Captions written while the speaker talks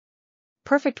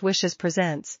Perfect Wishes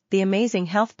presents the amazing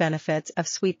health benefits of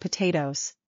sweet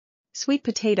potatoes. Sweet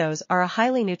potatoes are a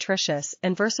highly nutritious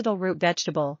and versatile root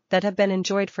vegetable that have been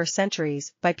enjoyed for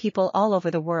centuries by people all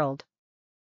over the world.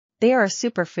 They are a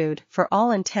superfood for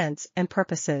all intents and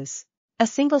purposes. A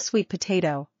single sweet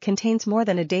potato contains more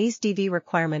than a day's DV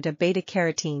requirement of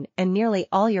beta-carotene and nearly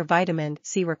all your vitamin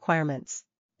C requirements.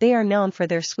 They are known for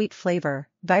their sweet flavor,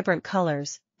 vibrant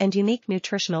colors, and unique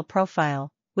nutritional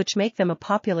profile, which make them a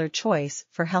popular choice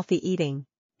for healthy eating.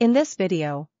 In this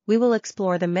video, we will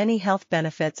explore the many health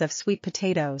benefits of sweet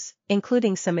potatoes,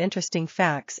 including some interesting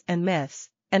facts and myths,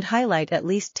 and highlight at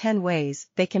least 10 ways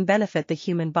they can benefit the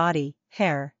human body,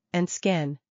 hair, and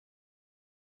skin.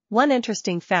 One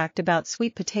interesting fact about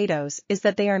sweet potatoes is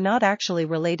that they are not actually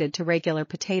related to regular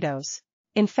potatoes.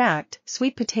 In fact,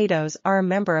 sweet potatoes are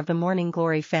a member of the morning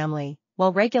glory family,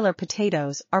 while regular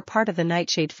potatoes are part of the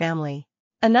nightshade family.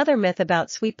 Another myth about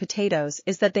sweet potatoes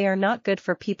is that they are not good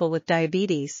for people with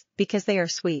diabetes because they are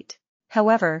sweet.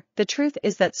 However, the truth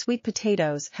is that sweet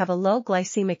potatoes have a low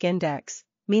glycemic index,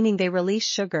 meaning they release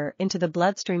sugar into the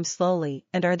bloodstream slowly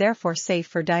and are therefore safe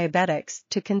for diabetics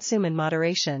to consume in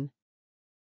moderation.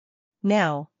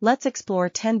 Now, let's explore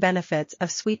 10 benefits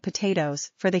of sweet potatoes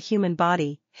for the human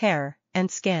body, hair, and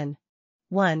skin.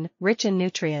 1. Rich in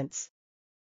nutrients.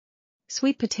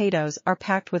 Sweet potatoes are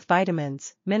packed with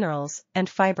vitamins, minerals, and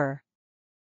fiber.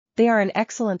 They are an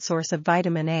excellent source of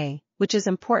vitamin A, which is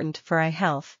important for eye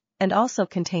health, and also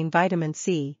contain vitamin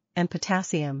C and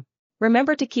potassium.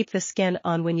 Remember to keep the skin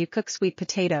on when you cook sweet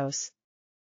potatoes.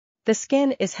 The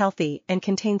skin is healthy and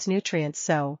contains nutrients,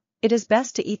 so it is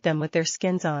best to eat them with their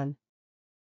skins on.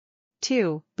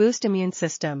 2. Boost immune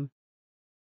system.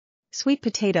 Sweet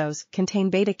potatoes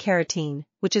contain beta-carotene,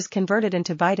 which is converted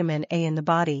into vitamin A in the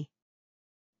body.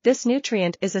 This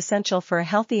nutrient is essential for a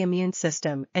healthy immune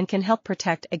system and can help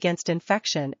protect against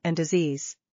infection and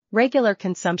disease. Regular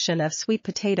consumption of sweet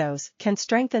potatoes can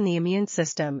strengthen the immune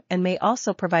system and may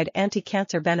also provide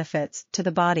anti-cancer benefits to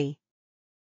the body.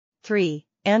 3.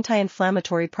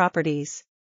 Anti-inflammatory properties.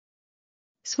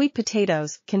 Sweet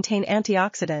potatoes contain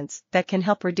antioxidants that can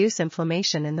help reduce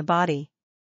inflammation in the body.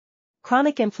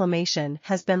 Chronic inflammation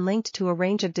has been linked to a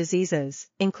range of diseases,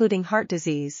 including heart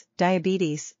disease,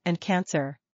 diabetes, and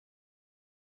cancer.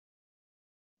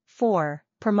 4.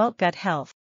 Promote gut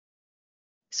health.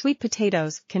 Sweet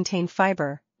potatoes contain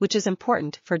fiber, which is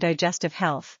important for digestive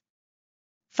health.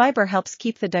 Fiber helps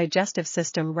keep the digestive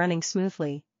system running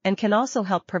smoothly, and can also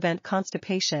help prevent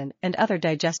constipation and other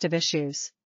digestive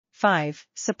issues. 5.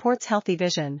 Supports healthy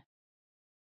vision.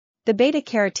 The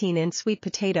beta-carotene in sweet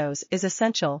potatoes is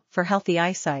essential for healthy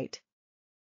eyesight.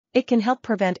 It can help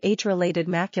prevent age-related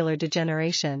macular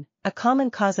degeneration, a common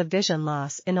cause of vision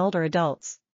loss in older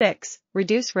adults. 6.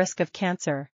 Reduce risk of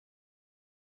cancer.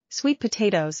 Sweet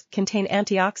potatoes contain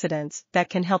antioxidants that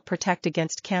can help protect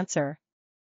against cancer.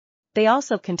 They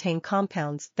also contain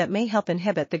compounds that may help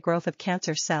inhibit the growth of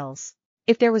cancer cells.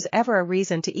 If there was ever a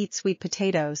reason to eat sweet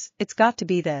potatoes, it's got to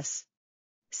be this.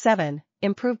 7.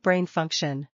 Improve brain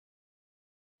function.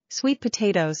 Sweet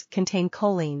potatoes contain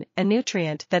choline, a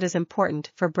nutrient that is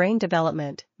important for brain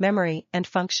development, memory, and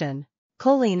function.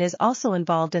 Choline is also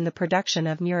involved in the production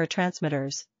of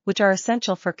neurotransmitters, which are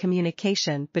essential for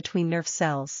communication between nerve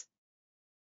cells.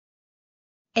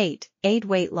 8. Aid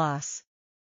weight loss.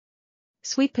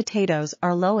 Sweet potatoes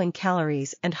are low in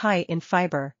calories and high in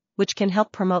fiber, which can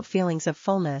help promote feelings of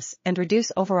fullness and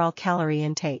reduce overall calorie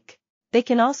intake. They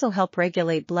can also help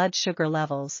regulate blood sugar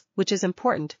levels, which is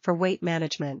important for weight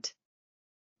management.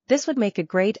 This would make a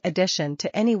great addition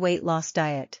to any weight loss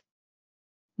diet.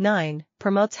 9.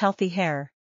 Promotes healthy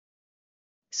hair.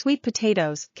 Sweet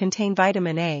potatoes contain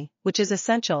vitamin A, which is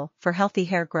essential for healthy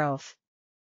hair growth.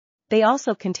 They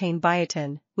also contain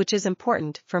biotin, which is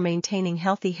important for maintaining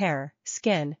healthy hair,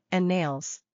 skin, and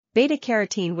nails.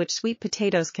 Beta-carotene, which sweet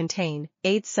potatoes contain,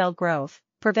 aids cell growth,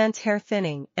 prevents hair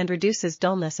thinning, and reduces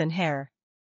dullness in hair.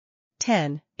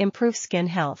 10. Improve skin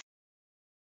health.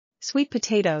 Sweet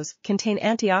potatoes contain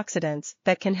antioxidants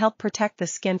that can help protect the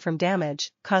skin from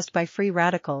damage caused by free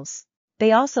radicals.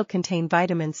 They also contain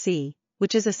vitamin C,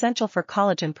 which is essential for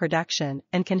collagen production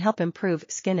and can help improve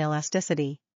skin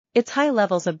elasticity. Its high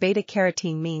levels of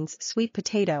beta-carotene means sweet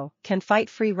potato can fight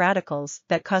free radicals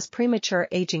that cause premature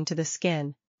aging to the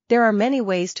skin. There are many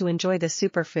ways to enjoy the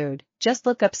superfood, just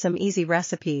look up some easy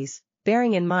recipes,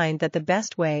 bearing in mind that the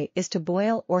best way is to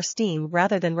boil or steam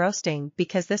rather than roasting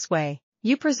because this way,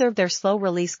 you preserve their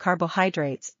slow-release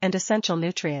carbohydrates and essential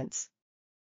nutrients.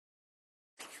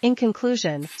 In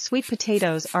conclusion, sweet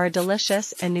potatoes are a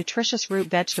delicious and nutritious root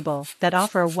vegetable that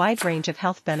offer a wide range of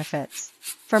health benefits.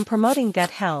 From promoting gut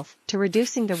health to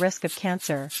reducing the risk of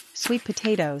cancer, sweet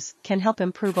potatoes can help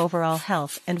improve overall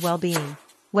health and well-being.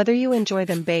 Whether you enjoy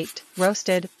them baked,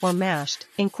 roasted, or mashed,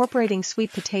 incorporating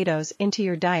sweet potatoes into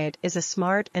your diet is a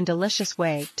smart and delicious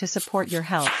way to support your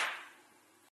health.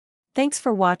 Thanks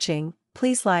for watching.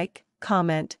 Please like,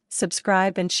 comment,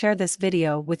 subscribe and share this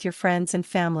video with your friends and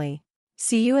family.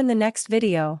 See you in the next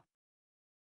video.